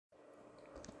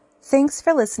Thanks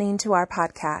for listening to our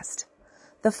podcast.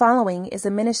 The following is a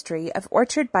ministry of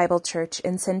Orchard Bible Church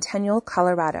in Centennial,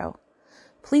 Colorado.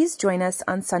 Please join us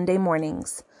on Sunday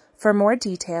mornings. For more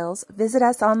details, visit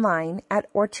us online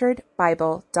at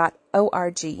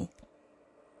orchardbible.org.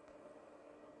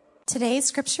 Today's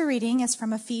scripture reading is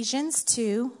from Ephesians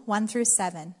 2, 1 through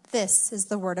 7. This is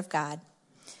the word of God.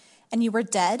 And you were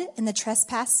dead in the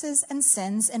trespasses and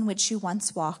sins in which you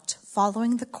once walked,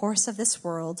 following the course of this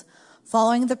world,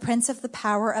 following the prince of the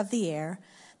power of the air,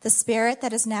 the spirit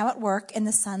that is now at work in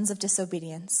the sons of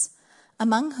disobedience,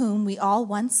 among whom we all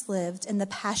once lived in the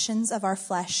passions of our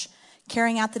flesh,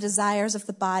 carrying out the desires of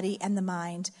the body and the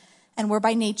mind, and were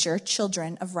by nature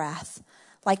children of wrath,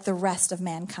 like the rest of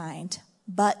mankind.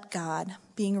 But God,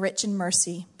 being rich in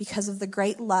mercy, because of the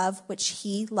great love which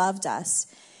he loved us,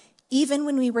 even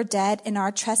when we were dead in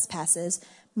our trespasses,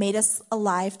 made us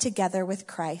alive together with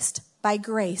Christ. By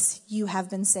grace you have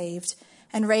been saved,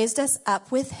 and raised us up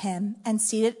with him, and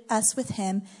seated us with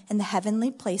him in the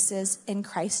heavenly places in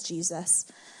Christ Jesus,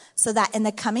 so that in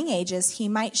the coming ages he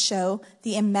might show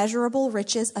the immeasurable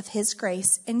riches of his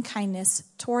grace and kindness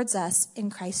towards us in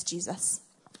Christ Jesus.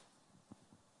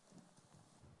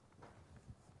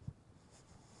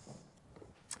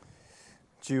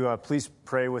 Would you please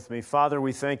pray with me? Father,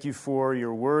 we thank you for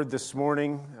your word this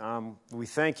morning. We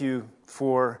thank you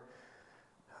for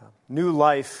new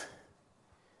life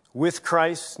with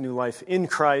Christ, new life in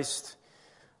Christ,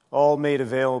 all made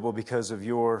available because of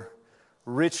your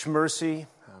rich mercy,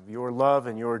 your love,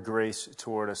 and your grace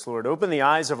toward us. Lord, open the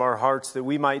eyes of our hearts that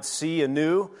we might see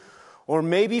anew, or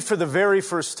maybe for the very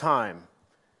first time,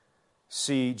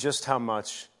 see just how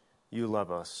much you love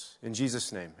us. In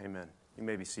Jesus' name, amen. You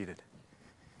may be seated.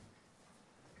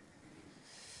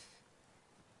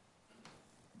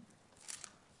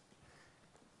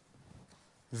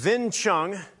 Vinh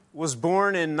Chung was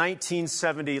born in late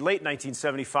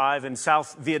 1975 in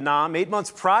South Vietnam. 8 months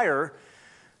prior,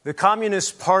 the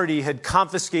Communist Party had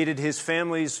confiscated his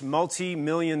family's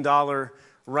multi-million-dollar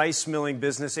rice milling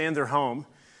business and their home.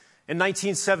 In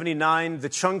 1979, the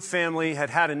Chung family had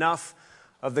had enough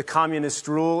of the communist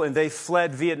rule, and they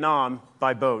fled Vietnam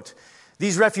by boat.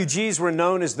 These refugees were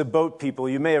known as the Boat People.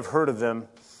 You may have heard of them.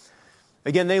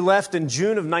 Again, they left in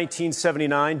June of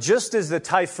 1979, just as the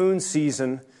typhoon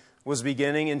season was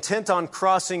beginning, intent on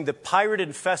crossing the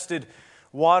pirate-infested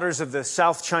waters of the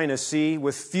South China Sea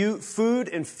with food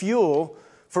and fuel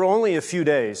for only a few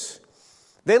days.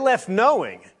 They left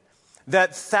knowing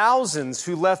that thousands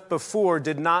who left before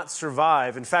did not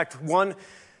survive. In fact, one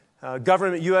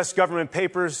U.S. government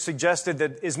paper suggested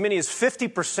that as many as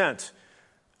 50%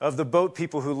 of the boat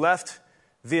people who left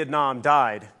Vietnam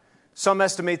died. Some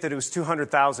estimate that it was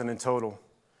 200,000 in total.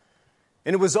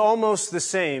 And it was almost the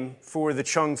same for the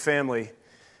Chung family.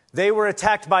 They were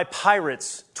attacked by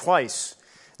pirates twice.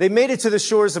 They made it to the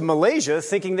shores of Malaysia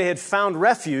thinking they had found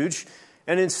refuge,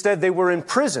 and instead they were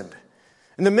imprisoned.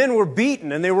 And the men were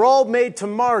beaten, and they were all made to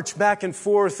march back and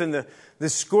forth in the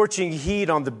scorching heat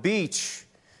on the beach.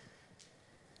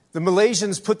 The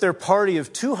Malaysians put their party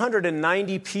of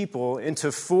 290 people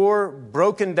into 4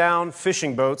 broken-down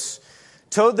fishing boats,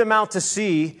 towed them out to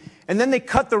sea, and then they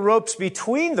cut the ropes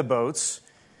between the boats,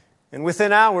 and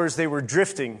within hours they were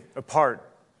drifting apart,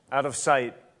 out of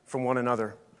sight from one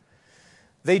another.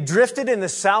 They drifted in the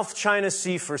South China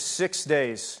Sea for 6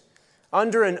 days,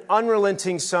 under an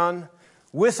unrelenting sun,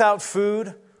 without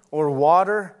food or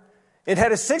water, and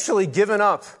had essentially given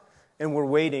up and were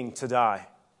waiting to die.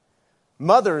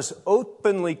 Mothers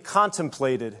openly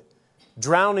contemplated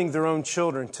drowning their own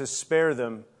children to spare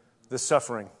them the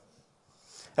suffering.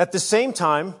 At the same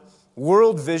time,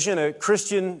 World Vision, a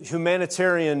Christian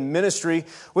humanitarian ministry,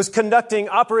 was conducting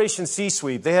Operation Sea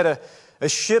Sweep. They had a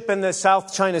ship in the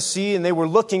South China Sea, and they were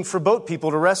looking for boat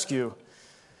people to rescue.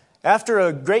 After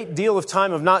a great deal of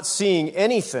time of not seeing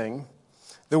anything,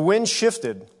 the wind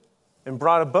shifted and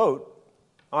brought a boat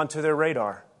onto their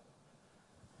radar.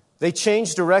 They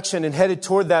changed direction and headed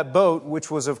toward that boat, which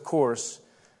was, of course,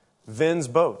 Vinh's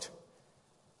boat.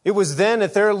 It was then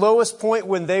at their lowest point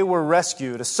when they were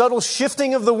rescued. A subtle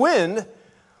shifting of the wind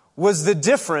was the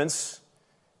difference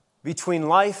between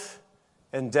life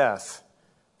and death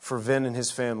for Vinh and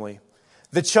his family.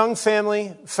 The Chung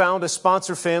family found a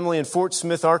sponsor family in Fort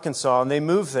Smith, Arkansas, and they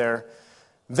moved there.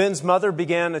 Vinh's mother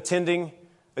began attending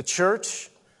a church,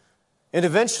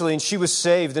 and she was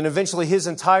saved, and eventually his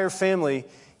entire family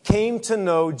came to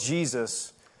know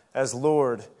Jesus as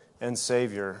Lord and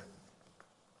Savior.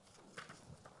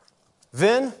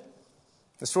 Vinh,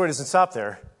 the story doesn't stop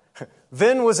there.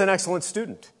 Vinh was an excellent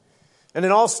student and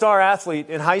an all-star athlete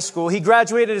in high school. He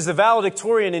graduated as a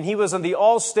valedictorian, and he was on the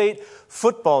all-state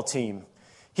football team.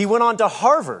 He went on to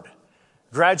Harvard,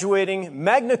 graduating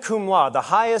magna cum laude, the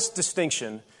highest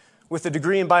distinction, with a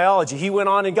degree in biology. He went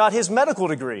on and got his medical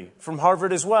degree from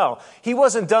Harvard as well. He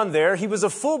wasn't done there. He was a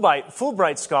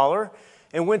Fulbright scholar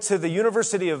and went to the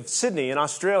University of Sydney in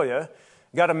Australia,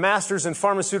 got a master's in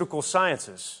pharmaceutical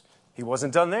sciences. He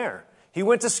wasn't done there. He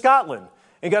went to Scotland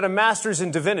and got a master's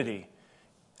in divinity.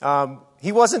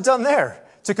 He wasn't done there.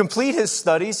 To complete his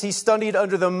studies, he studied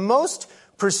under the most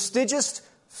prestigious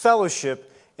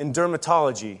fellowship in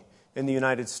dermatology in the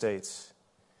United States.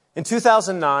 In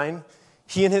 2009,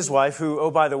 he and his wife, who, oh,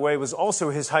 by the way, was also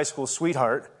his high school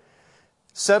sweetheart,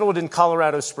 settled in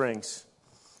Colorado Springs.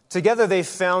 Together, they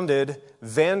founded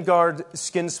Vanguard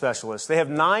Skin Specialists. They have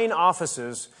 9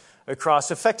 offices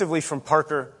across, effectively from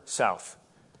Parker south.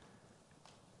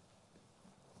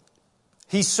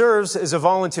 He serves as a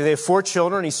volunteer. They have 4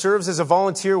 children. He serves as a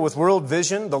volunteer with World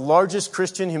Vision, the largest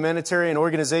Christian humanitarian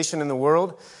organization in the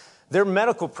world. Their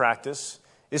medical practice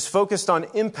is focused on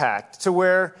impact, to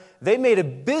where they made a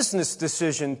business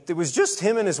decision. It was just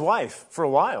him and his wife for a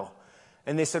while.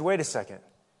 And they said, wait a second.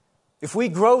 If we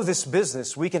grow this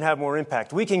business, we can have more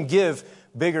impact. We can give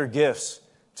bigger gifts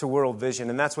to World Vision.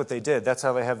 And that's what they did. That's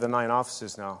how they have the 9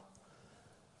 offices now.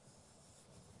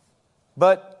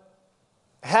 But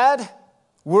had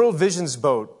World Vision's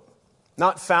boat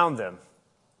not found them,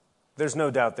 there's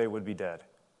no doubt they would be dead.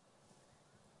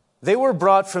 They were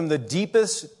brought from the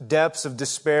deepest depths of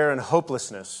despair and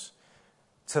hopelessness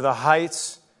to the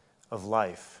heights of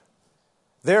life.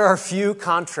 There are few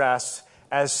contrasts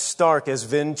as stark as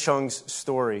Vinh Chung's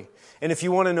story. And if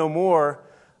you want to know more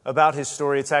about his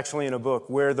story, it's actually in a book,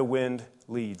 Where the Wind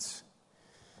Leads.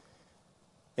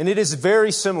 And it is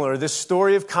very similar. This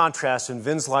story of contrast in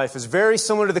Vinh's life is very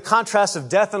similar to the contrast of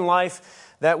death and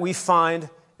life that we find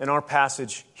in our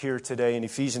passage here today in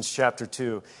Ephesians chapter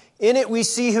 2. In it, we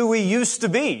see who we used to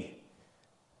be,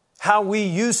 how we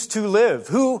used to live,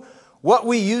 what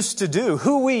we used to do,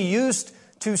 who we used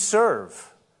to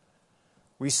serve.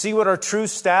 We see what our true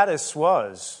status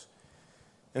was.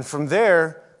 And from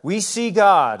there, we see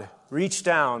God reach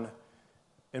down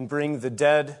and bring the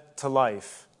dead to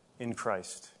life in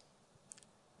Christ.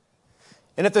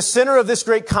 And at the center of this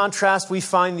great contrast, we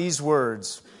find these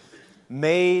words,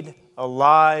 made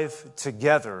alive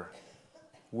together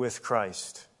with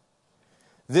Christ.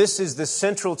 This is the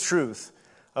central truth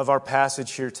of our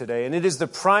passage here today, and it is the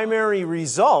primary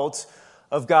result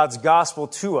of God's gospel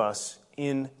to us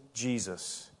in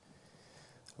Jesus.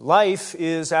 Life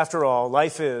is, after all,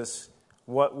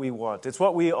 what we want. It's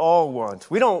what we all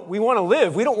want. We want to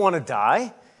live. We don't want to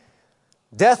die.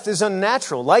 Death is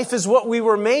unnatural. Life is what we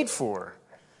were made for.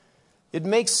 It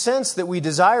makes sense that we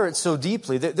desire it so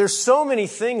deeply. There's so many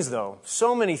things, though,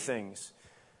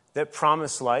 that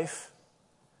promise life,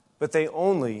 but they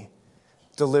only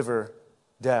deliver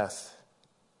death.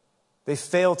 They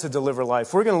fail to deliver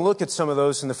life. We're going to look at some of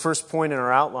those in the first point in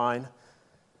our outline.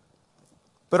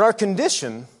 But our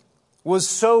condition was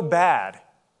so bad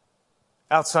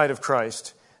outside of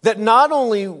Christ that not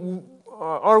only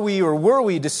are we or were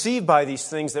we deceived by these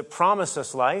things that promise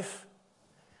us life,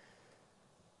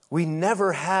 we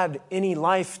never had any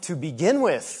life to begin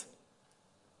with.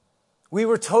 We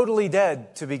were totally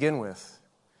dead to begin with.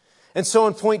 And so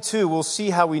in point 2, we'll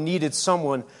see how we needed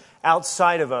someone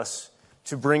outside of us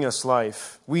to bring us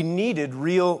life. We needed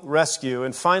real rescue.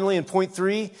 And finally, in point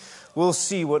 3, we'll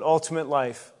see what ultimate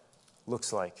life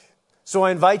looks like. So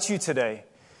I invite you today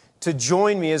to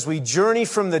join me as we journey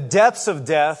from the depths of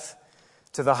death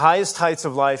to the highest heights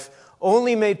of life,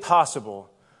 only made possible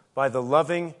by the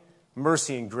loving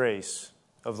mercy and grace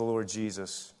of the Lord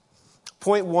Jesus.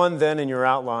 Point 1 then in your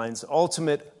outlines,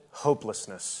 ultimate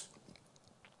hopelessness.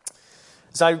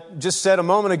 As I just said a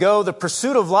moment ago, the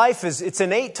pursuit of life it's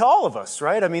innate to all of us,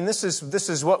 right? I mean, this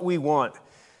is what we want.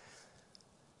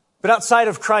 But outside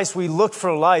of Christ, we look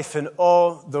for life in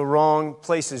all the wrong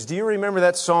places. Do you remember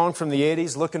that song from the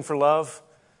 80s, Looking for Love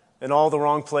in All the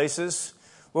Wrong Places?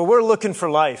 Well, we're looking for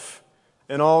life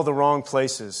in all the wrong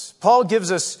places. Paul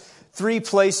gives us 3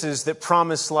 places that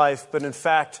promise life, but in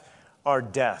fact are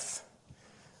death.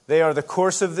 They are the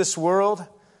course of this world,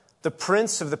 the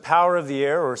prince of the power of the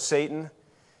air, or Satan,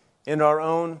 and our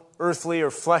own earthly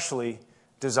or fleshly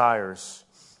desires.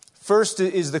 First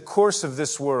is the course of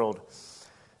this world.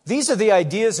 These are the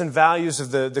ideas and values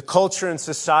of the culture and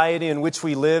society in which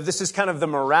we live. This is kind of the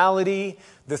morality,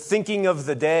 the thinking of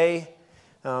the day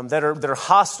that are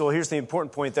hostile. Here's the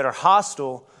important point, that are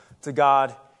hostile to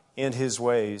God and His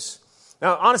ways.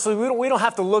 Now, honestly, we don't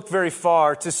have to look very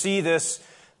far to see this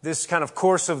kind of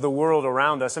course of the world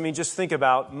around us. I mean, just think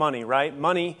about money, right?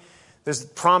 Money, there's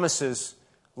promises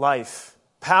life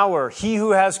power. He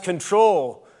who has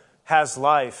control has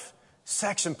life.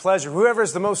 Sex and pleasure. Whoever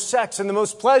has the most sex and the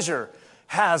most pleasure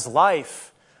has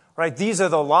life. Right? These are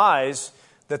the lies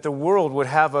that the world would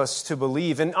have us to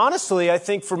believe. And honestly, I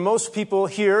think for most people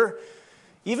here,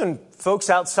 even folks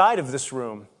outside of this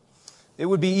room, it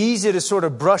would be easy to sort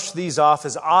of brush these off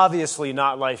as obviously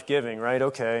not life-giving, right?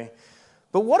 Okay.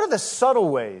 But what are the subtle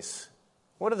ways?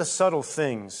 What are the subtle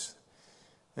things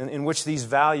in which these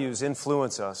values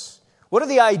influence us? What are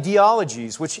the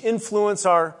ideologies which influence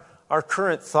our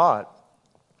current thought?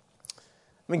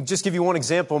 Let me just give you one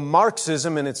example.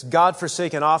 Marxism and its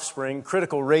God-forsaken offspring,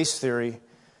 critical race theory,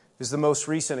 is the most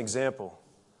recent example.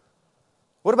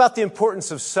 What about the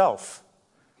importance of self?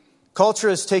 Culture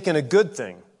has taken a good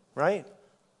thing, right?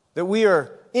 That we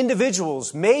are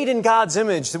individuals made in God's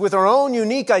image with our own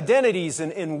unique identities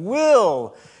and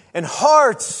will and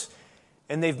hearts,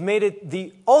 and they've made it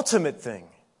the ultimate thing,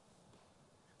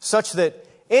 such that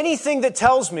anything that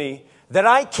tells me that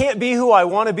I can't be who I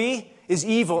want to be is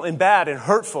evil and bad and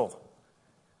hurtful.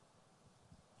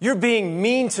 You're being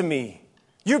mean to me.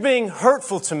 You're being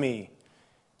hurtful to me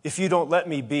if you don't let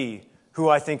me be who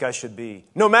I think I should be,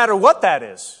 no matter what that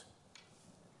is.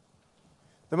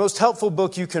 The most helpful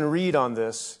book you can read on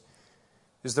this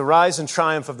is The Rise and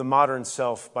Triumph of the Modern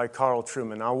Self by Carl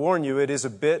Trueman. I'll warn you, it is a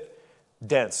bit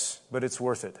dense, but it's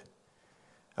worth it.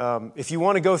 If you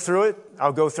want to go through it,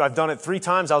 I'll go through. I've done it 3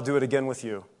 times. I'll do it again with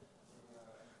you.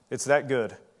 It's that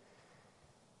good.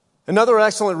 Another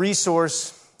excellent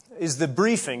resource is The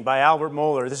Briefing by Albert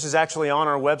Mohler. This is actually on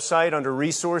our website under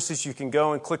resources. You can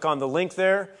go and click on the link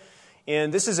there.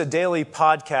 And this is a daily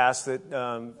podcast that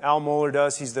Al Mohler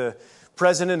does. He's the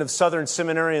president of Southern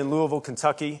Seminary in Louisville,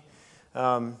 Kentucky.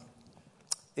 The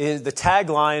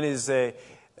tagline is a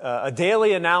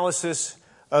daily analysis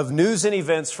of news and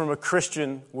events from a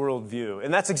Christian worldview.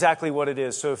 And that's exactly what it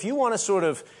is. So if you want to sort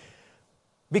of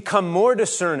become more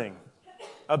discerning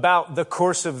about the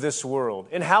course of this world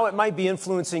and how it might be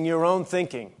influencing your own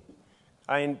thinking,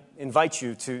 I invite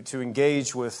you to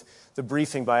engage with The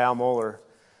Briefing by Al Mohler.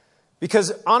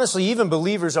 Because honestly, even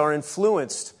believers are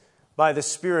influenced by the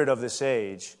spirit of this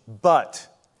age, but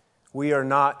we are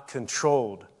not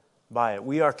controlled by it.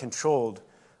 We are controlled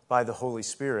by the Holy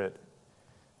Spirit.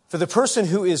 For the person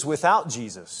who is without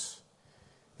Jesus,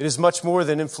 it is much more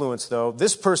than influence, though.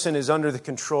 This person is under the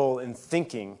control and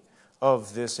thinking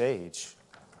of this age.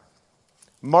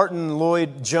 Martin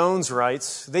Lloyd-Jones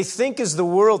writes, "They think as the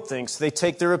world thinks. They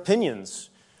take their opinions,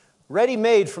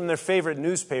 ready-made from their favorite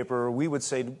newspaper, or we would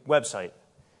say website.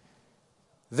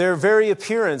 Their very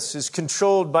appearance is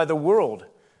controlled by the world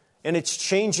and its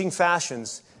changing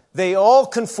fashions. They all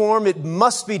conform, it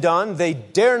must be done. They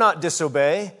dare not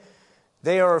disobey.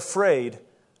 They are afraid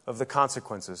of the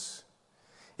consequences.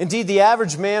 Indeed, the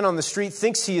average man on the street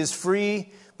thinks he is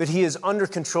free, but he is under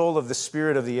control of the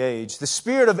spirit of the age. The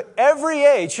spirit of every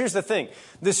age," here's the thing,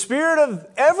 "the spirit of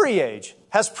every age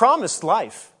has promised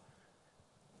life.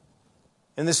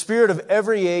 And the spirit of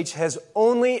every age has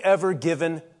only ever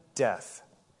given death."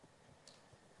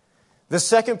 The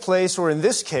second place, or in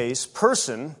this case,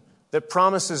 person that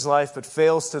promises life but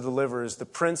fails to deliver is the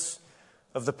prince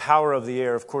of the power of the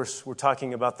air. Of course, we're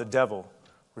talking about the devil,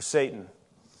 or Satan.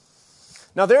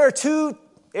 Now, there are two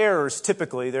errors,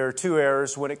 typically. There are 2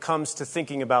 errors when it comes to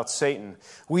thinking about Satan.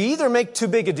 We either make too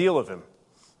big a deal of him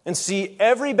and see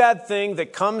every bad thing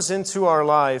that comes into our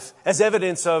life as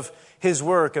evidence of his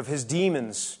work, of his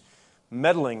demons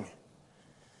meddling,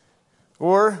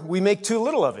 or we make too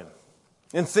little of him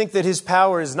and think that his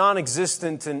power is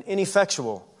non-existent and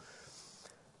ineffectual.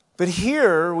 But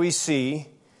here we see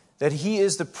that he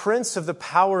is the prince of the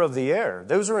power of the air.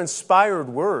 Those are inspired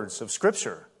words of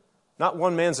Scripture, not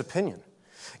one man's opinion.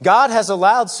 God has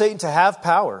allowed Satan to have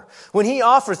power. When he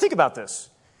offered, think about this.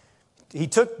 He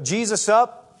took Jesus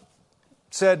up,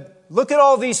 said, "Look at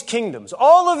all these kingdoms.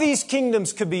 All of these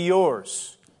kingdoms could be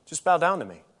yours. Just bow down to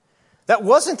me." That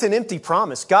wasn't an empty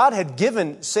promise. God had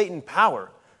given Satan power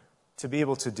to be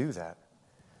able to do that.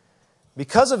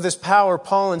 Because of this power,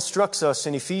 Paul instructs us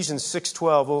in Ephesians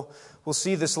 6:12. We'll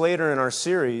see this later in our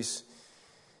series.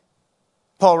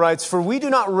 Paul writes, "For we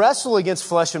do not wrestle against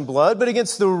flesh and blood, but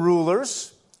against the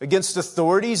rulers, against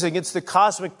authorities, against the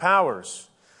cosmic powers,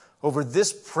 over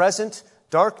this present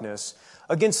darkness,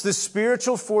 against the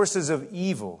spiritual forces of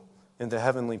evil in the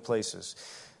heavenly places."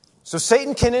 So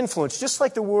Satan can influence, just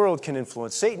like the world can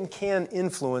influence. Satan can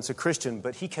influence a Christian,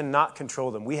 but he cannot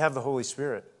control them. We have the Holy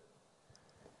Spirit.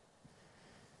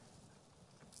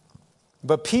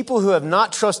 But people who have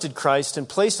not trusted Christ and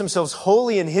placed themselves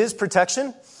wholly in his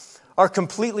protection are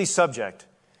completely subject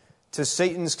to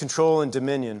Satan's control and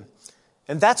dominion.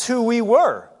 And that's who we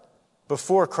were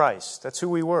before Christ. That's who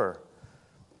we were.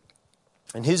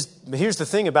 And here's the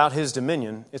thing about his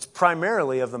dominion. It's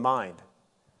primarily of the mind.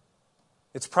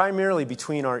 It's primarily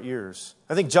between our ears.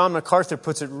 I think John MacArthur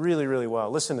puts it really, really well.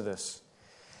 Listen to this.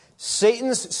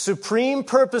 Satan's supreme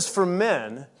purpose for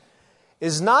men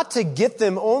is not to get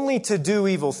them only to do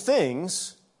evil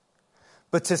things,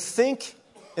 but to think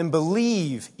and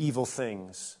believe evil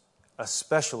things,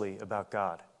 especially about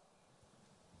God.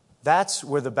 That's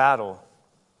where the battle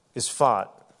is fought.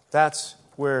 That's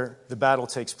where the battle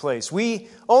takes place. We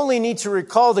only need to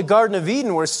recall the Garden of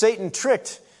Eden where Satan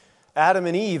tricked Adam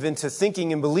and Eve into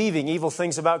thinking and believing evil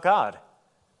things about God.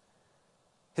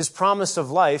 His promise of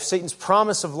life, Satan's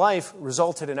promise of life,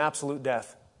 resulted in absolute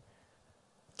death.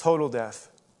 Total death.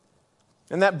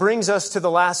 And that brings us to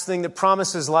the last thing that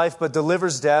promises life but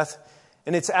delivers death,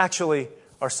 and it's actually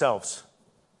ourselves.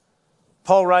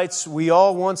 Paul writes, we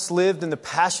all once lived in the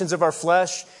passions of our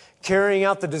flesh, carrying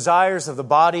out the desires of the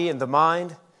body and the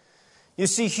mind. You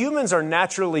see, humans are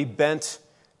naturally bent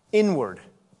inward,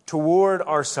 toward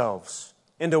ourselves,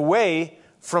 and away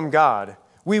from God.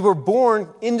 We were born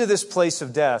into this place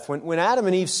of death. When Adam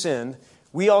and Eve sinned,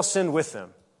 we all sinned with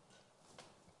them.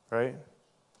 Right?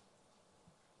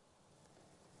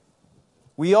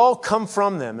 We all come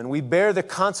from them, and we bear the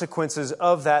consequences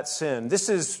of that sin. This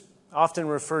is often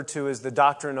referred to as the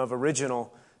doctrine of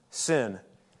original sin.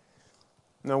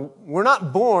 Now, we're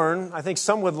not born, I think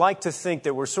some would like to think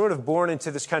that we're sort of born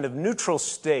into this kind of neutral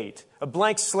state, a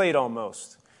blank slate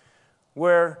almost,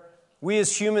 where we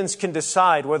as humans can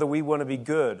decide whether we want to be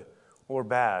good or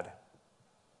bad.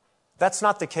 That's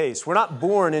not the case. We're not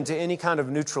born into any kind of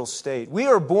neutral state. We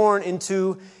are born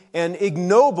into an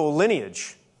ignoble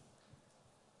lineage,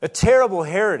 a terrible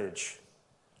heritage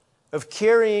of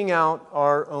carrying out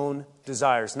our own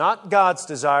desires. Not God's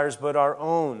desires, but our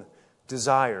own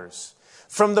desires.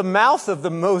 From the mouth of the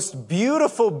most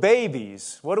beautiful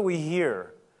babies, what do we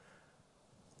hear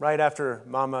right after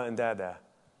mama and dada?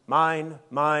 Mine,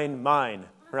 mine, mine,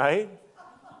 right?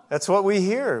 That's what we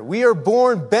hear. We are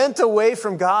born bent away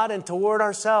from God and toward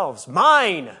ourselves.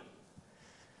 Mine!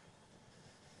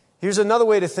 Here's another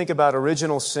way to think about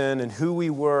original sin and who we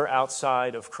were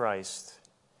outside of Christ.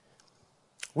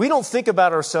 We don't think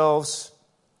about ourselves,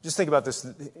 just think about this,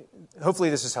 hopefully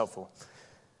this is helpful.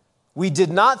 We did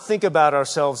not think about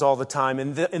ourselves all the time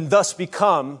and thus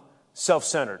become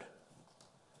self-centered.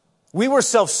 We were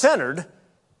self-centered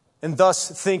and thus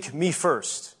think me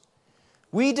first.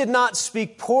 We did not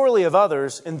speak poorly of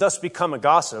others and thus become a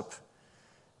gossip.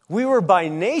 We were by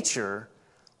nature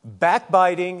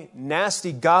backbiting,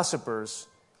 nasty gossipers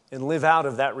and live out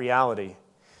of that reality.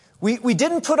 We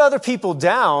didn't put other people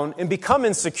down and become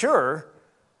insecure.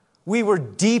 We were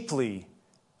deeply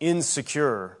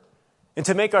insecure. And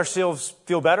to make ourselves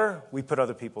feel better, we put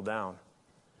other people down.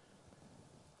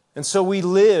 And so we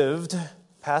lived,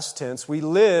 past tense, we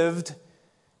lived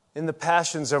in the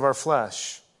passions of our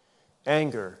flesh.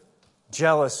 Anger,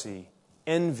 jealousy,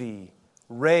 envy,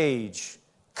 rage,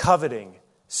 coveting,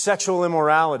 sexual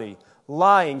immorality,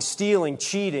 lying, stealing,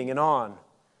 cheating, and on.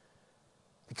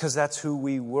 Because that's who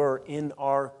we were in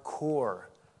our core.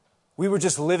 We were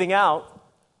just living out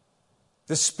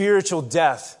the spiritual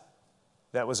death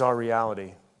that was our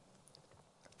reality.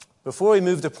 Before we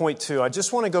move to point 2, I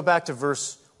just want to go back to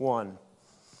verse 1.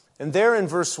 And there in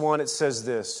verse 1 it says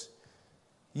this,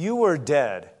 you were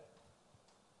dead.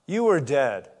 You were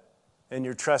dead in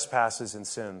your trespasses and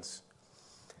sins.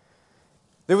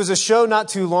 There was a show not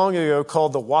too long ago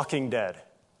called The Walking Dead.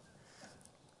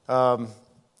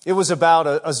 It was about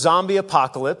a zombie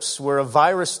apocalypse where a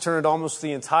virus turned almost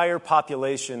the entire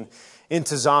population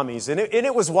into zombies. And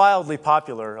it was wildly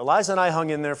popular. Eliza and I hung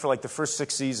in there for like the first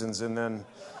 6 seasons, and then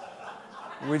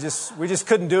we just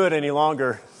couldn't do it any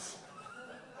longer.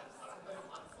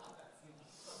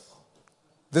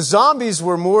 The zombies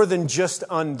were more than just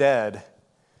undead.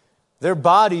 Their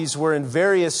bodies were in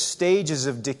various stages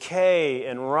of decay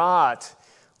and rot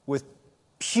with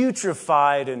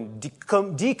putrefied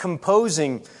and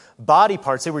decomposing body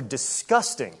parts. They were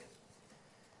disgusting.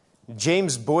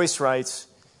 James Boyce writes,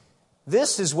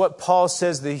 this is what Paul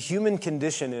says the human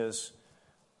condition is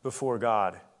before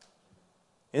God.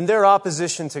 In their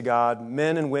opposition to God,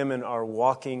 men and women are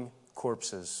walking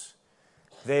corpses.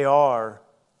 They are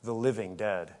the living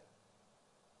dead.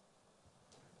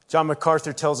 John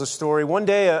MacArthur tells a story. One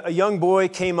day, a young boy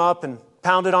came up and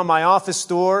pounded on my office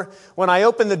door. When I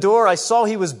opened the door, I saw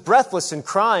he was breathless and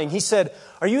crying. He said,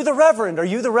 "Are you the Reverend? Are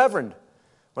you the Reverend?"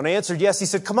 When I answered yes, he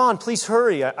said, "Come on, please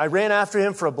hurry." I ran after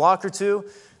him for a block or two,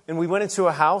 and we went into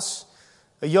a house.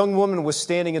 A young woman was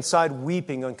standing inside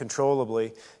weeping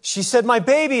uncontrollably. She said, "My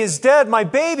baby is dead. My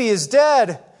baby is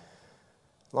dead."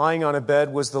 Lying on a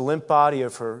bed was the limp body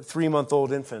of her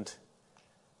 3-month-old infant.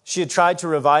 She had tried to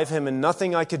revive him, and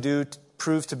nothing I could do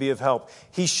proved to be of help.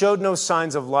 He showed no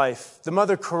signs of life. The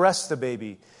mother caressed the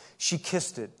baby. She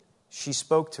kissed it. She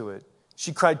spoke to it.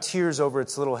 She cried tears over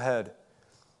its little head.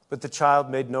 But the child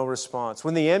made no response.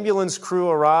 When the ambulance crew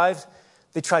arrived,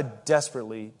 they tried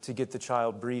desperately to get the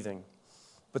child breathing,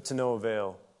 but to no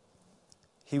avail.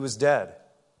 He was dead,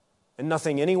 and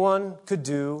nothing anyone could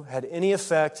do had any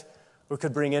effect or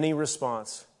could bring any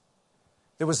response.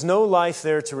 There was no life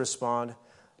there to respond,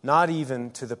 not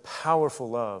even to the powerful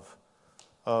love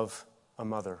of a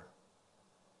mother.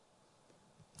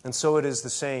 And so it is the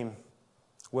same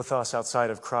with us outside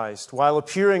of Christ. While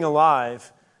appearing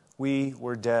alive, we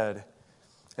were dead.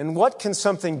 And what can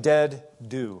something dead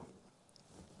do?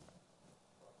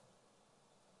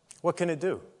 What can it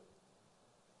do?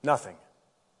 Nothing.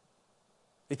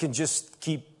 It can just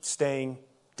keep staying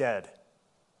dead.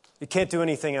 It can't do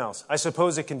anything else. I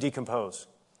suppose it can decompose.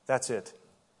 That's it.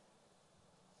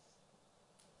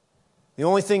 The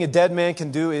only thing a dead man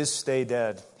can do is stay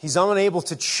dead. He's unable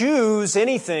to choose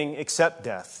anything except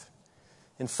death.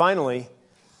 And finally,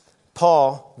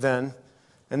 Paul then,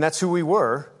 and that's who we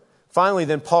were, finally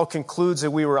then Paul concludes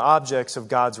that we were objects of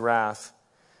God's wrath.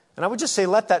 And I would just say,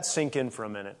 let that sink in for a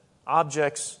minute.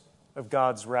 Objects of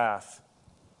God's wrath.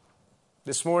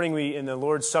 This morning in the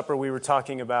Lord's Supper we were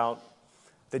talking about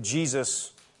that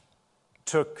Jesus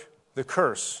took the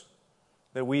curse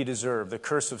that we deserve, the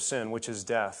curse of sin, which is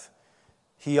death.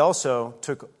 He also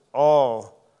took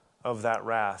all of that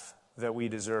wrath that we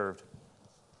deserved.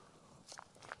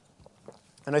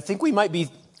 And I think we might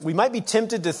be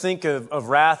tempted to think of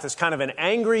wrath as kind of an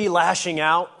angry lashing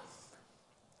out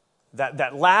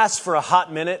that lasts for a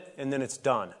hot minute and then it's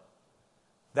done.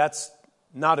 That's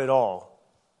not at all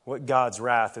what God's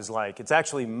wrath is like. It's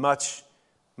actually much,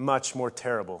 much more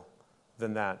terrible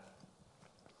than that.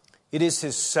 It is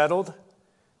His settled,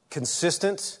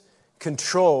 consistent,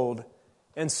 controlled,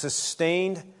 and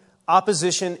sustained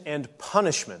opposition and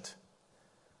punishment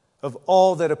of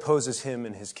all that opposes Him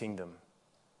and His kingdom.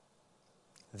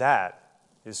 That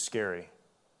is scary.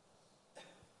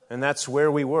 And that's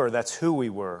where we were. That's who we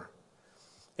were.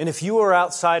 And if you are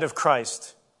outside of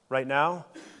Christ right now,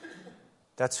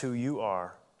 that's who you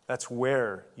are. That's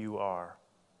where you are.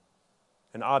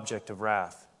 An object of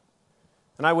wrath.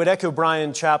 And I would echo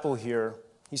Brian Chappell here.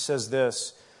 He says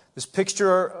this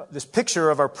picture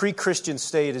of our pre-Christian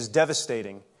state is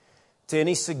devastating to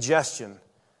any suggestion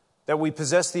that we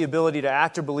possess the ability to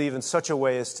act or believe in such a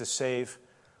way as to save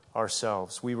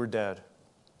ourselves. We were dead.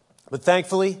 But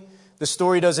thankfully, the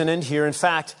story doesn't end here. In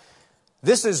fact,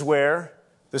 this is where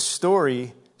the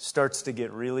story starts to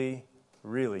get really,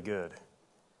 really good.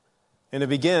 And it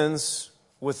begins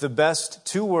with the best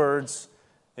 2 words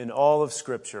in all of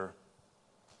Scripture.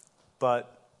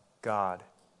 But God.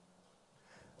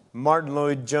 Martin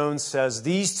Lloyd-Jones says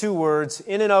these 2 words,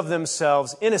 in and of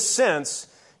themselves, in a sense,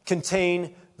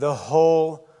 contain the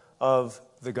whole of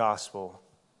the gospel.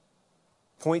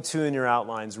 Point 2 in your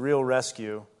outlines, real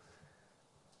rescue.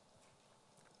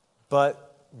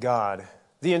 But God.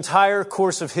 The entire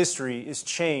course of history is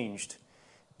changed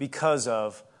because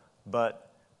of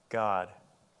but God.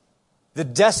 The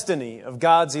destiny of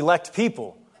God's elect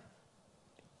people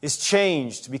is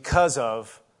changed because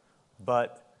of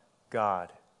but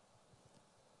God.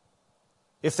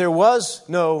 If there was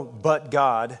no but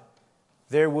God,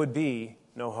 there would be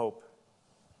no hope.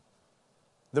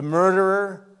 The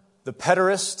murderer, the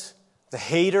pederast, the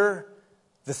hater,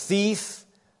 the thief,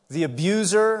 the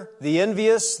abuser, the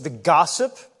envious, the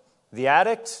gossip, the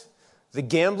addict, the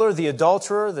gambler, the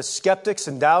adulterer, the skeptics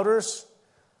and doubters,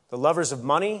 the lovers of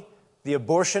money, the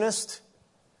abortionist,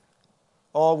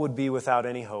 all would be without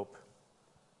any hope.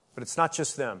 But it's not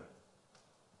just them.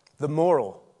 The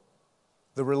moral,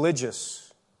 the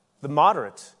religious, the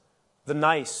moderate, the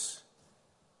nice,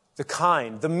 the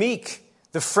kind, the meek,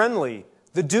 the friendly,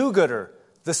 the do-gooder,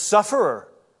 the sufferer,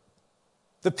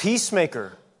 the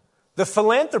peacemaker, the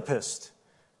philanthropist,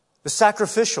 the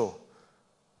sacrificial,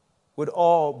 would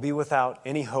all be without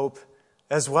any hope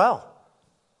as well.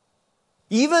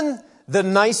 Even the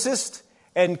nicest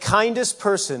and kindest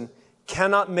person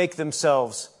cannot make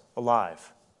themselves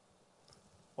alive.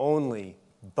 Only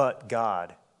but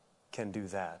God can do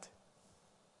that.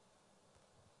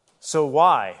 So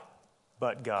why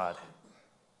but God?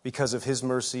 Because of His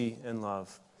mercy and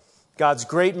love. God's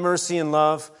great mercy and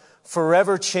love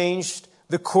forever changed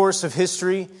the course of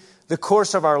history, the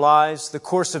course of our lives, the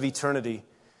course of eternity.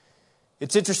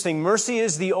 It's interesting. Mercy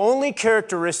is the only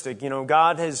characteristic.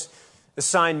 God has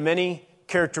assigned many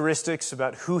characteristics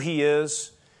about who He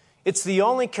is It's the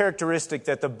only characteristic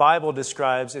that the Bible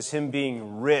describes as him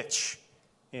being rich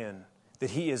in,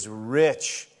 that he is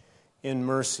rich in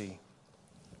mercy.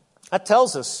 That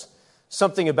tells us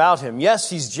something about him. Yes,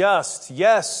 he's just.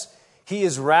 Yes, he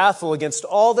is wrathful against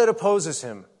all that opposes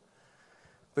him.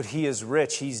 But he is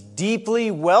rich. He's deeply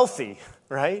wealthy,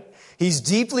 right? He's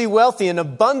deeply wealthy and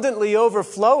abundantly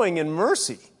overflowing in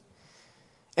mercy.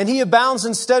 And he abounds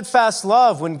in steadfast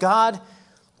love. When God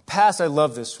passed, I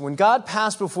love this, when God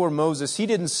passed before Moses, he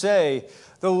didn't say,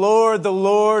 the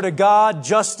Lord, a God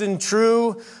just and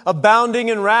true, abounding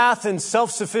in wrath and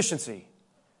self-sufficiency.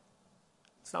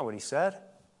 That's not what he said.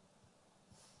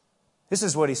 This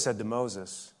is what he said to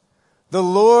Moses. The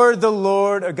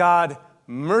Lord, a God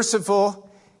merciful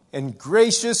and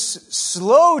gracious,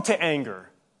 slow to anger,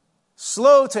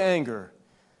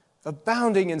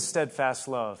 abounding in steadfast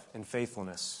love and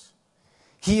faithfulness.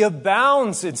 He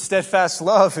abounds in steadfast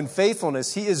love and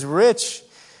faithfulness. He is rich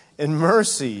in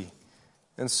mercy.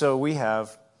 And so we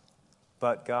have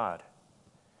but God.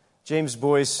 James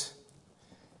Boyce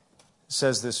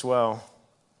says this well.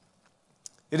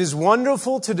 It is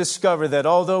wonderful to discover that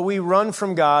although we run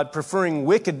from God, preferring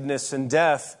wickedness and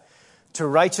death to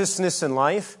righteousness and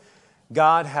life,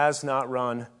 God has not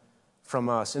run from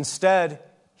us. Instead,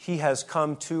 he has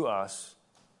come to us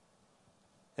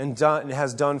and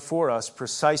has done for us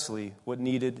precisely what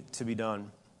needed to be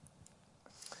done.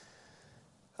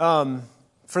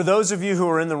 For those of you who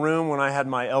were in the room when I had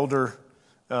my elder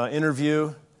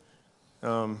interview,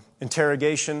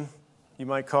 interrogation, you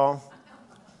might call,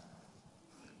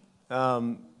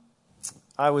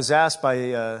 I was asked by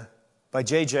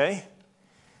JJ,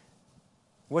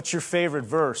 what's your favorite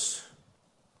verse?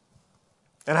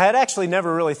 And I had actually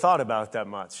never really thought about it that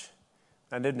much.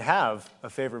 I didn't have a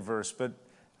favorite verse, but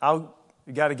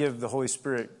you got to give the Holy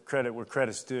Spirit credit where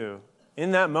credit's due.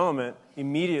 In that moment,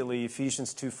 immediately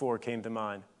Ephesians 2:4 came to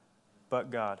mind. But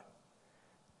God,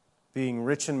 being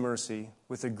rich in mercy,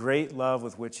 with a great love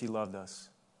with which he loved us.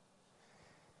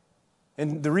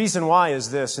 And the reason why is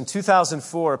this. In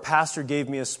 2004, a pastor gave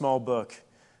me a small book,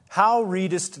 How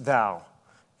Readest Thou?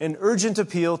 An Urgent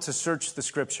Appeal to Search the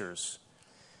Scriptures,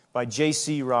 by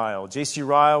J.C. Ryle. J.C.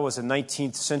 Ryle was a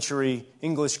 19th century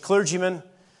English clergyman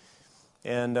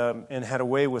and had a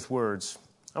way with words.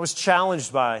 I was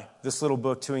challenged by this little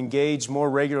book to engage more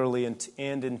regularly and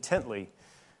intently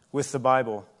with the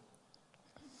Bible.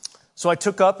 So I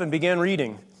took up and began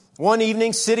reading. One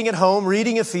evening, sitting at home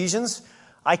reading Ephesians,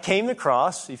 I came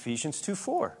across Ephesians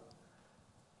 2:4.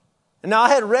 And now I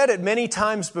had read it many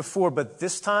times before, but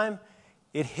this time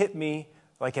it hit me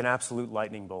like an absolute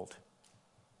lightning bolt.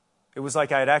 It was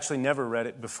like I had actually never read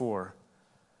it before.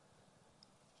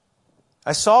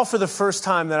 I saw for the first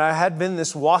time that I had been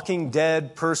this walking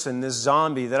dead person, this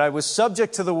zombie, that I was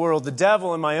subject to the world, the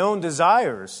devil, and my own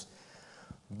desires.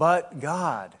 But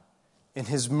God, in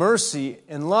his mercy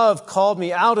and love, called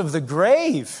me out of the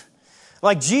grave.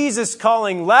 Like Jesus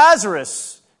calling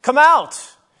Lazarus, come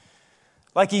out.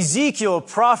 Like Ezekiel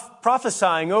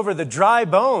prophesying over the dry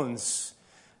bones.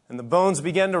 And the bones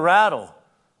began to rattle.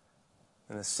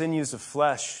 And the sinews of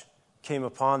flesh came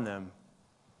upon them.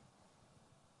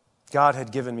 God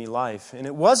had given me life. And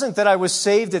it wasn't that I was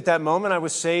saved at that moment. I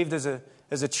was saved as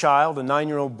a child, a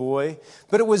 9-year-old boy.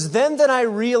 But it was then that I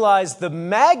realized the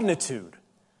magnitude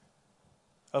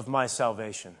of my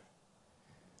salvation.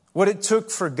 What it took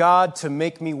for God to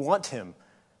make me want him.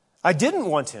 I didn't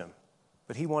want him,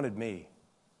 but he wanted me.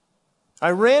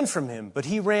 I ran from him, but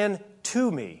he ran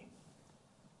to me.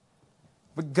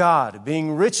 But God,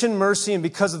 being rich in mercy and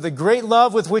because of the great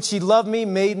love with which he loved me,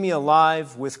 made me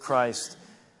alive with Christ.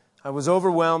 I was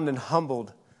overwhelmed and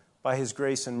humbled by his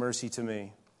grace and mercy to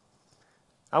me.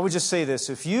 I would just say this,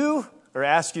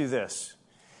 ask you this.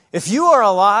 If you are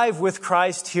alive with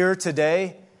Christ here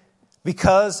today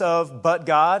because of but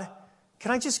God,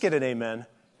 can I just get an amen?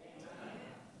 Amen.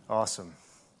 Awesome.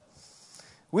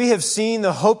 We have seen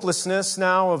the hopelessness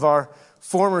now of our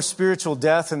former spiritual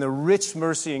death and the rich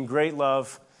mercy and great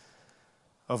love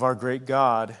of our great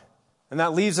God. And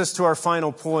that leaves us to our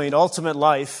final point, ultimate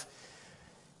life.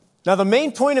 Now, the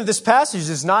main point of this passage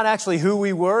is not actually who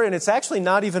we were, and it's actually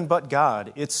not even but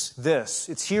God. It's this.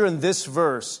 It's here in this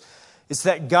verse. It's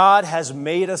that God has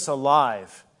made us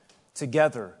alive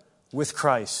together with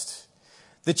Christ.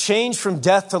 The change from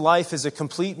death to life is a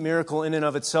complete miracle in and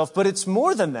of itself, but it's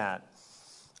more than that.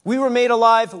 We were made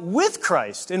alive with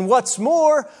Christ. And what's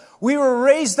more, we were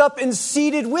raised up and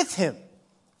seated with him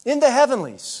in the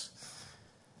heavenlies.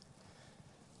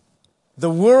 The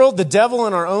world, the devil,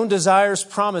 and our own desires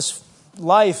promise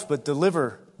life but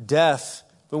deliver death.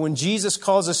 But when Jesus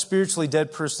calls a spiritually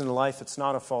dead person to life, it's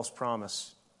not a false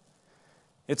promise.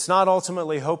 It's not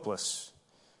ultimately hopeless.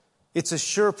 It's a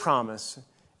sure promise,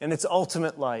 and it's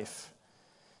ultimate life.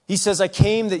 He says, I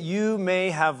came that you may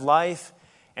have life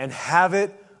and have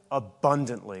it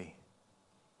abundantly.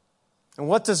 And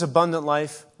what does abundant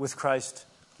life with Christ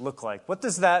look like? What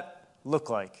does that look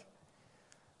like?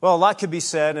 Well, a lot could be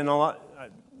said, and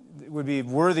it would be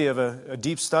worthy of a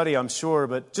deep study, I'm sure,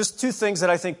 but just two things that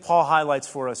I think Paul highlights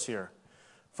for us here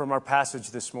from our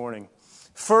passage this morning.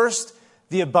 First,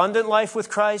 the abundant life with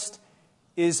Christ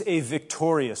is a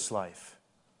victorious life.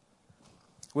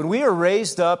 When we are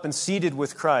raised up and seated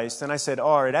with Christ, and I said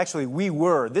we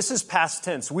were. This is past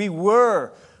tense. We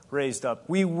were raised up.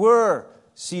 We were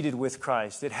seated with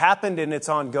Christ. It happened and it's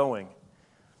ongoing.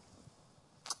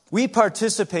 We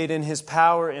participate in His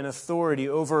power and authority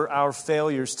over our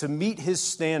failures to meet His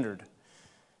standard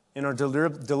in our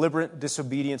deliberate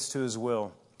disobedience to His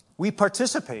will. We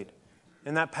participate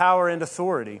in that power and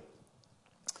authority.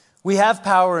 We have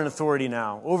power and authority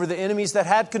now over the enemies that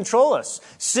had control us.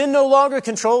 Sin no longer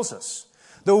controls us.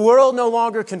 The world no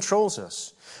longer controls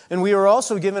us. And we are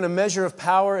also given a measure of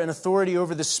power and authority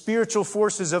over the spiritual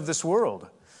forces of this world.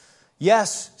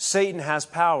 Yes, Satan has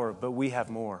power, but we have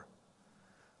more.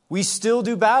 We still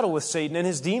do battle with Satan and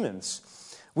his demons.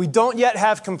 We don't yet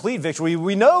have complete victory.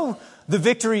 We know the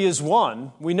victory is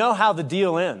won. We know how the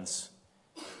deal ends.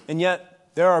 And yet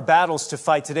there are battles to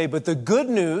fight today. But the good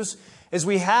news is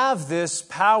we have this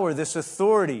power, this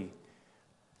authority.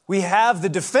 We have the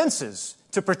defenses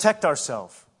to protect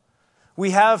ourselves.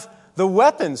 We have the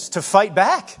weapons to fight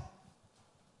back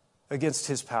against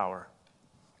his power.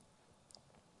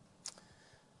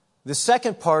 The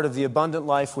second part of the abundant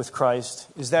life with Christ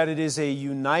is that it is a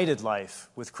united life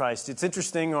with Christ. It's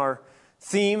interesting, our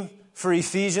theme for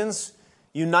Ephesians,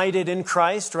 united in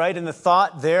Christ, right? And the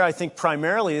thought there, I think,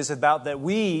 primarily is about that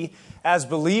we, as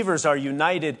believers, are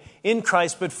united in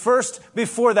Christ. But first,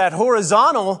 before that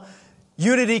horizontal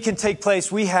unity can take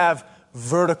place, we have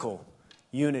vertical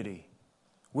unity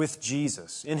with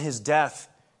Jesus in His death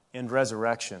and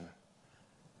resurrection.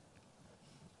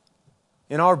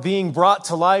 In our being brought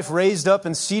to life, raised up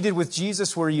and seated with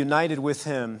Jesus, we're united with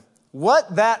Him.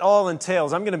 What that all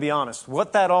entails, I'm going to be honest,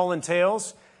 what that all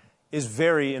entails is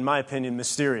very, in my opinion,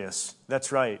 mysterious.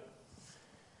 That's right.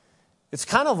 It's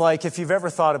kind of like, if you've ever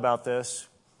thought about this,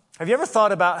 have you ever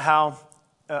thought about how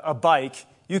a bike,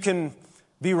 you can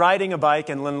be riding a bike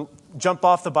and jump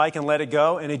off the bike and let it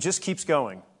go, and it just keeps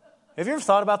going? Have you ever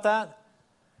thought about that?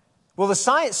 Well, the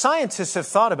scientists have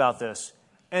thought about this.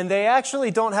 And they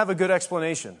actually don't have a good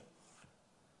explanation.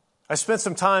 I spent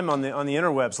some time on the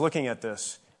interwebs looking at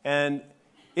this, and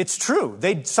it's true.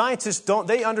 Scientists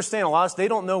understand a lot. They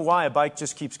don't know why a bike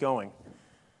just keeps going.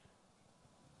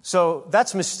 So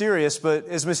that's mysterious, but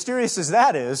as mysterious as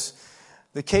that is,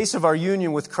 the case of our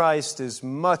union with Christ is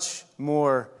much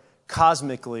more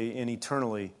cosmically and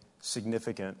eternally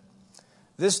significant.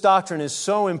 This doctrine is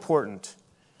so important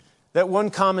that one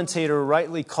commentator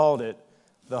rightly called it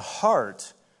the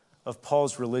heart of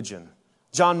Paul's religion.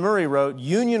 John Murray wrote,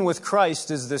 "Union with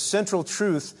Christ is the central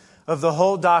truth of the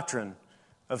whole doctrine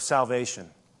of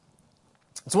salvation."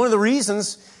 It's one of the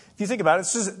reasons, if you think about it,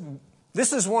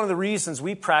 this is one of the reasons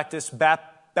we practice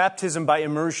baptism by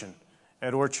immersion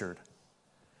at Orchard.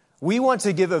 We want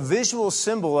to give a visual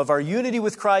symbol of our unity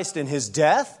with Christ in His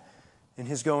death, in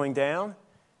His going down,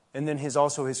 and then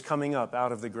also His coming up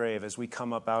out of the grave as we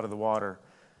come up out of the water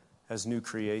as new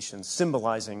creations,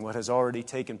 symbolizing what has already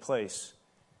taken place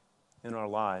in our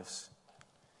lives.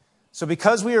 So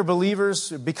because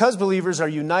believers are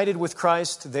united with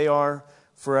Christ, they are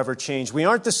forever changed. We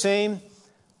aren't the same.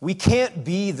 We can't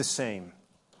be the same.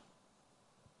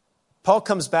 Paul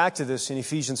comes back to this in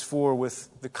Ephesians 4 with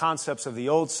the concepts of the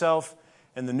old self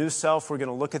and the new self. We're going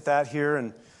to look at that here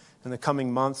in the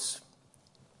coming months.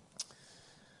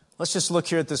 Let's just look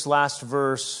here at this last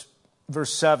verse,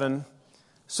 verse 7.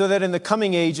 So that in the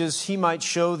coming ages He might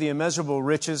show the immeasurable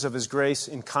riches of His grace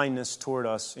and kindness toward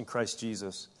us in Christ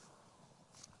Jesus.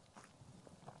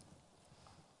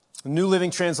 The New Living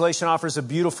Translation offers a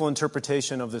beautiful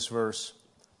interpretation of this verse.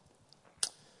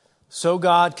 So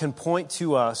God can point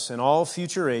to us in all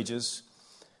future ages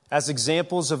as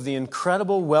examples of the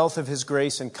incredible wealth of His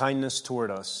grace and kindness toward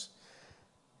us,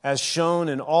 as shown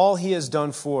in all He has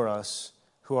done for us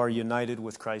who are united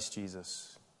with Christ Jesus.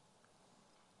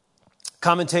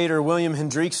 Commentator William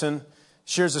Hendrickson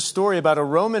shares a story about a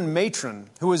Roman matron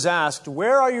who was asked,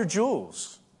 "Where are your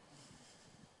jewels?"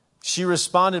 She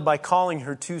responded by calling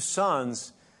her two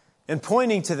sons and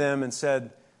pointing to them and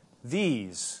said,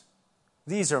 These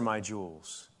are my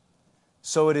jewels.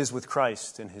 So it is with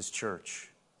Christ and His church.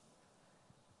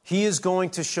 He is going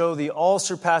to show the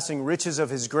all-surpassing riches of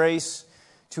His grace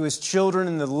to his children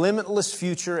in the limitless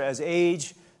future as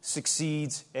age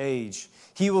succeeds age.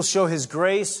 He will show his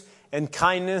grace and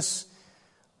kindness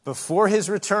before his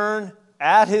return,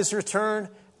 at his return,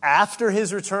 after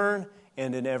his return,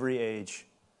 and in every age.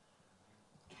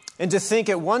 And to think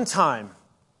at one time,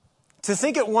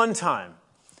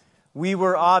 we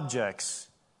were objects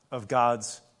of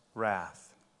God's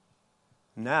wrath.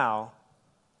 Now,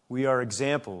 we are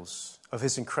examples of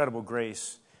his incredible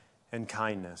grace and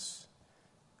kindness.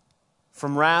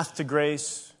 From wrath to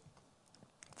grace,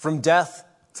 from death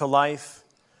to life,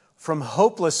 from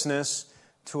hopelessness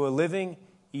to a living,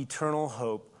 eternal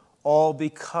hope, all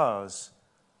because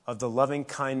of the loving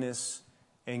kindness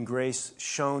and grace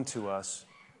shown to us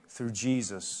through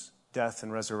Jesus' death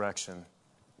and resurrection.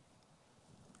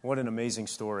 What an amazing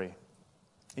story.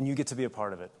 And you get to be a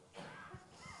part of it.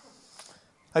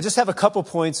 I just have a couple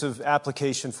points of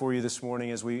application for you this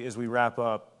morning as we wrap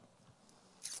up.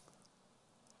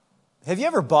 Have you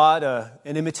ever bought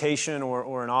an imitation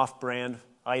or an off-brand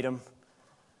item?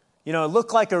 You know, it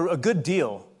looked like a good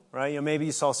deal, right? You know, maybe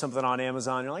you saw something on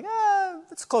Amazon, you're like,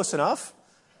 that's close enough.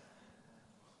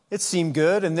 It seemed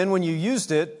good, and then when you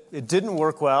used it, it didn't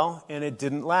work well, and it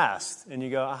didn't last. And you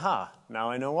go, aha, now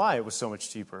I know why it was so much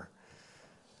cheaper.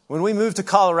 When we moved to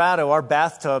Colorado, our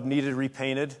bathtub needed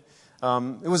repainted.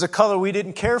 It was a color we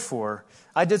didn't care for.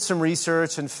 I did some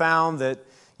research and found that,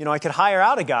 I could hire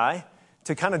out a guy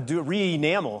to kind of do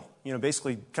re-enamel,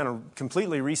 basically kind of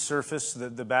completely resurface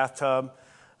the bathtub.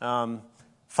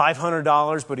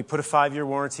 $500, but he put a 5-year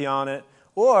warranty on it.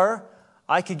 Or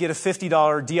I could get a $50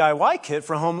 DIY kit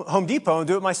from Home Depot and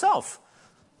do it myself.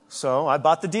 So I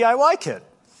bought the DIY kit.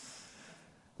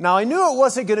 Now, I knew it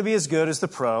wasn't going to be as good as the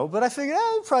Pro, but I figured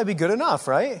it'd probably be good enough,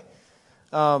 right?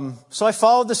 So I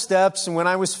followed the steps, and when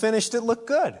I was finished, it looked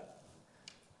good.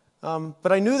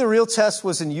 But I knew the real test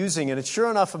was in using it, and sure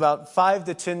enough, about 5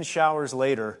 to 10 showers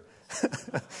later,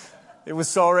 it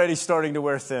was already starting to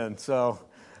wear thin. So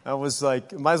I was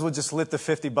like, might as well just lit the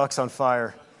 $50 on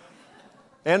fire.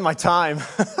 And my time.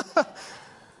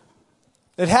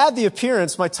 It had the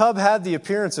appearance, my tub had the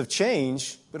appearance of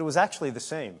change, but it was actually the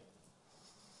same.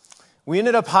 We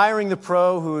ended up hiring the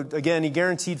pro who, again, he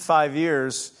guaranteed 5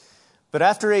 years. But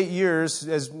after 8 years,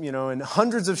 and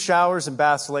hundreds of showers and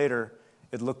baths later,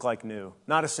 it looked like new.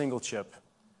 Not a single chip.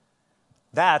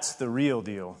 That's the real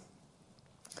deal.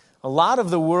 A lot of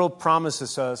the world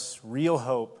promises us real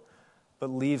hope, but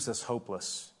leaves us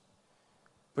hopeless.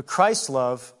 But Christ's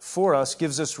love for us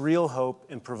gives us real hope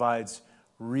and provides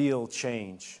real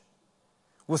change.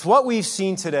 With what we've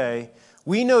seen today,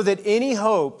 we know that any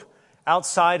hope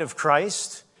outside of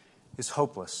Christ is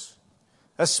hopeless.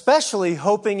 Especially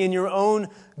hoping in your own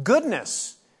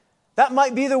goodness. That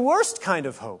might be the worst kind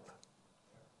of hope,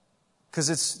 because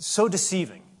it's so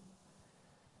deceiving.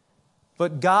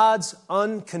 But God's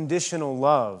unconditional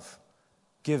love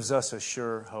gives us a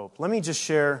sure hope. Let me just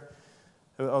share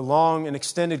a long and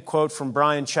extended quote from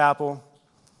Brian Chappell.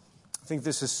 I think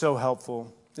this is so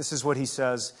helpful. This is what he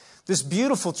says. This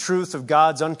beautiful truth of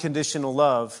God's unconditional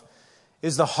love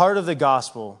is the heart of the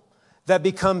gospel that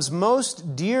becomes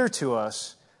most dear to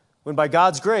us when by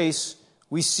God's grace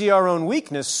we see our own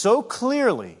weakness so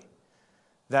clearly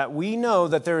that we know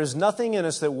that there is nothing in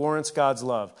us that warrants God's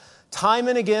love. Time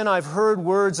and again I've heard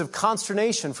words of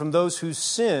consternation from those whose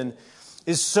sin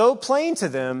is so plain to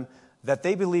them that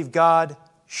they believe God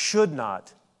should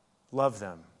not love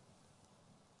them.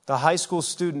 The high school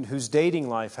student whose dating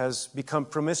life has become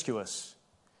promiscuous.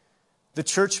 The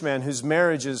churchman whose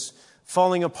marriage is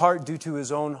falling apart due to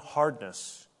his own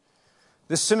hardness.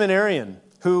 The seminarian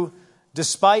who,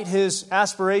 despite his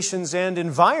aspirations and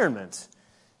environment,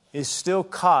 is still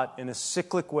caught in a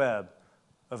cyclic web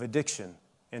of addiction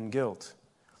and guilt.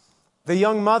 The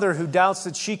young mother who doubts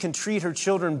that she can treat her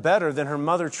children better than her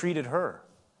mother treated her.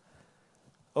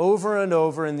 Over and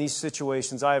over in these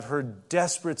situations, I have heard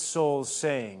desperate souls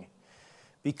saying,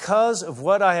 because of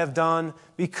what I have done,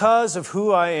 because of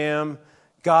who I am,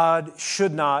 God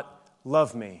should not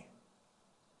love me.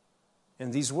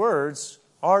 And these words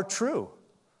are true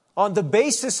on the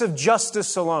basis of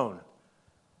justice alone.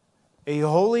 A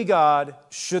holy God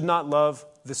should not love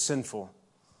the sinful.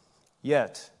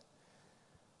 Yet,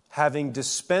 having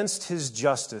dispensed his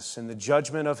justice in the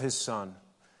judgment of his Son,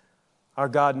 our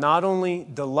God not only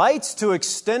delights to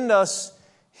extend us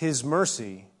his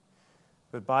mercy,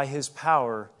 but by his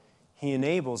power, he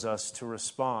enables us to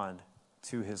respond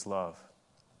to his love.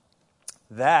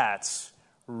 That's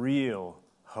real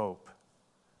hope.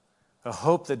 A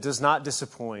hope that does not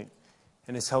disappoint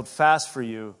and is held fast for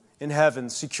you in heaven,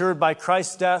 secured by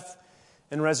Christ's death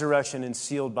and resurrection and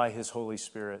sealed by his Holy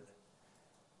Spirit.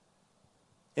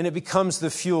 and it becomes the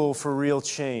fuel for real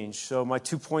change. So my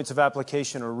 2 points of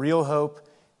application are real hope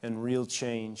and real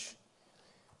change.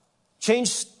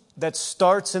 Change that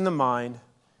starts in the mind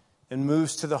and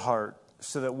moves to the heart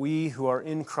so that we who are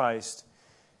in Christ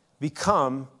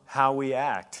become how we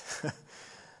act.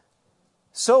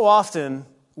 So often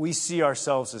we see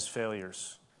ourselves as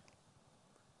failures,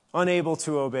 unable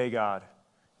to obey God.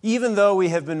 Even though we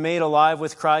have been made alive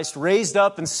with Christ, raised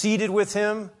up and seated with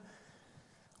Him,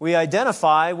 we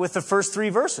identify with the first 3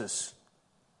 verses.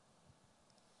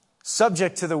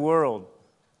 Subject to the world,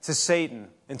 to Satan,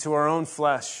 and to our own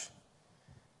flesh.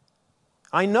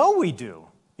 I know we do.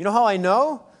 You know how I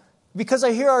know? Because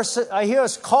I hear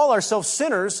us call ourselves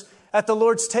sinners at the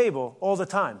Lord's table all the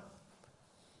time.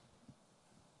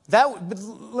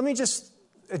 Let me just,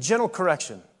 a gentle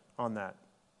correction on that.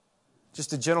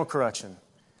 Just a gentle correction.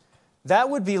 That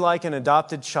would be like an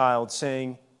adopted child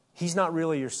saying, he's not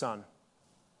really your son.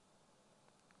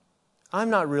 I'm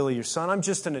not really your son. I'm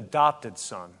just an adopted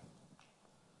son.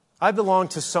 I belong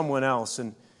to someone else,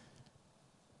 and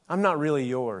I'm not really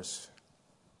yours.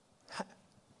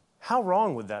 How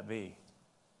wrong would that be?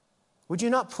 Would you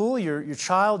not pull your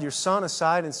child, your son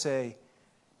aside and say,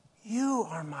 you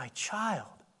are my child.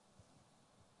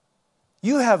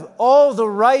 You have all the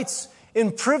rights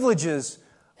and privileges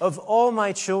of all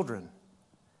my children.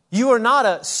 You are not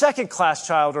a second-class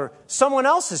child or someone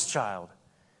else's child.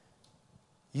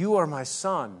 You are my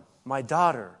son, my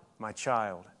daughter, my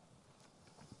child.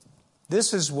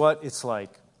 This is what it's like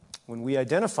when we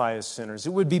identify as sinners.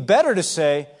 It would be better to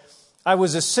say, I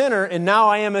was a sinner and now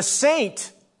I am a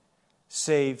saint,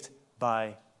 saved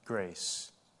by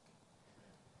grace.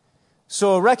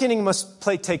 So a reckoning must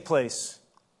take place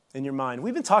in your mind.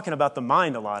 We've been talking about the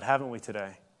mind a lot, haven't we,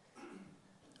 today?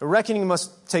 A reckoning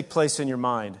must take place in your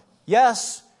mind.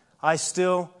 Yes, I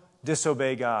still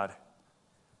disobey God.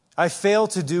 I fail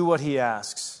to do what He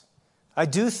asks. I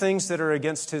do things that are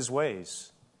against His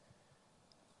ways.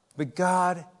 But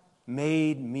God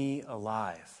made me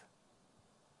alive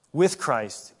with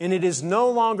Christ. And it is no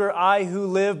longer I who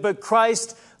live, but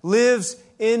Christ lives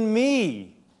in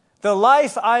me. The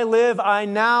life I live, I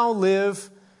now live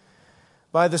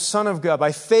by the Son of God,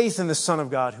 by faith in the Son of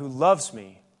God who loves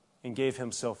me and gave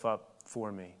Himself up for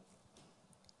me.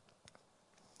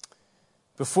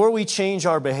 Before we change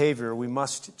our behavior, we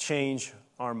must change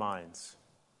our minds.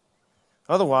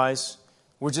 Otherwise,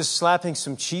 we're just slapping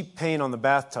some cheap paint on the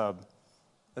bathtub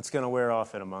that's going to wear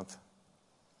off in a month.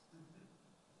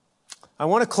 I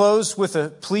want to close with a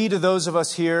plea to those of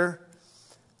us here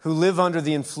who live under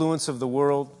the influence of the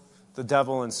world, the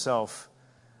devil, and self.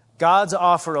 God's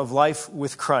offer of life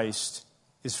with Christ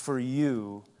is for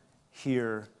you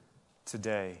here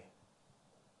today.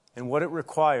 And what it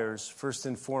requires, first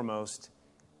and foremost,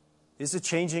 is a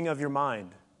changing of your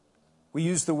mind. We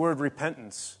use the word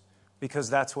repentance because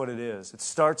that's what it is. It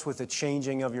starts with a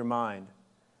changing of your mind.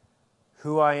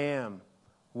 Who I am,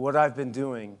 what I've been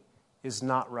doing is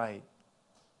not right.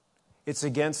 It's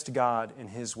against God and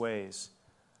His ways.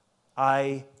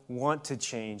 I want to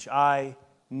change. I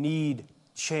need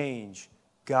change.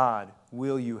 God,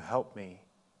 will you help me?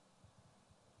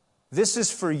 This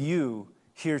is for you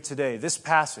here today, this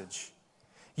passage.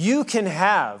 You can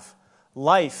have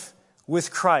life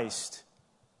with Christ.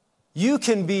 You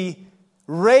can be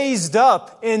raised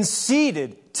up and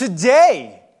seated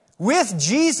today with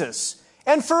Jesus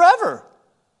and forever.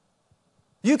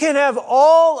 You can have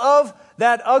all of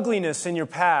that ugliness in your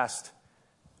past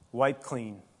wiped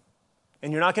clean.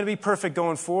 And you're not going to be perfect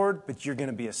going forward, but you're going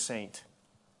to be a saint.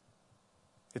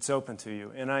 It's open to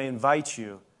you. And I invite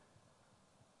you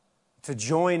to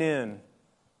join in,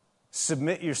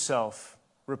 submit yourself,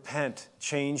 repent,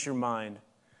 change your mind,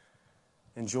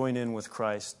 and join in with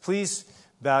Christ. Please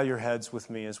bow your heads with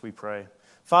me as we pray.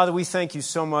 Father, we thank you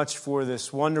so much for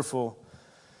this wonderful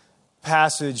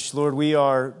passage. Lord, we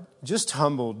are just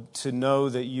humbled to know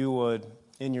that you would,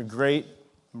 in your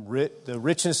the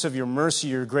richness of your mercy,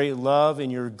 your great love,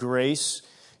 and your grace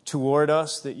toward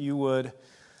us, that you would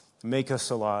make us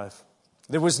alive.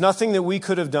 There was nothing that we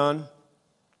could have done.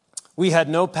 We had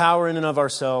no power in and of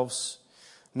ourselves,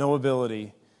 no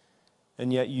ability.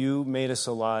 And yet you made us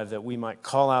alive that we might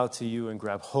call out to you and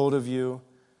grab hold of you,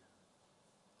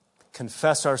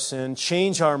 confess our sin,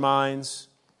 change our minds,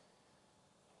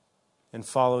 and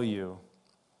follow you.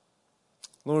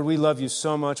 Lord, we love you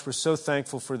so much. We're so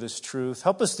thankful for this truth.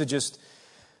 Help us to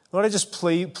Lord, I just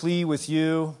plea with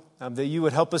you that you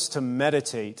would help us to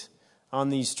meditate on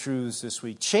these truths this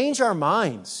week. Change our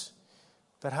minds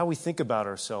about how we think about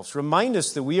ourselves. Remind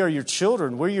us that we are your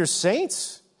children. We're your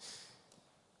saints.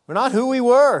 We're not who we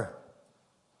were.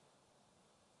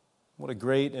 What a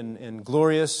great and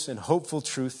glorious and hopeful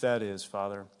truth that is,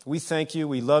 Father. We thank you.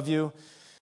 We love you.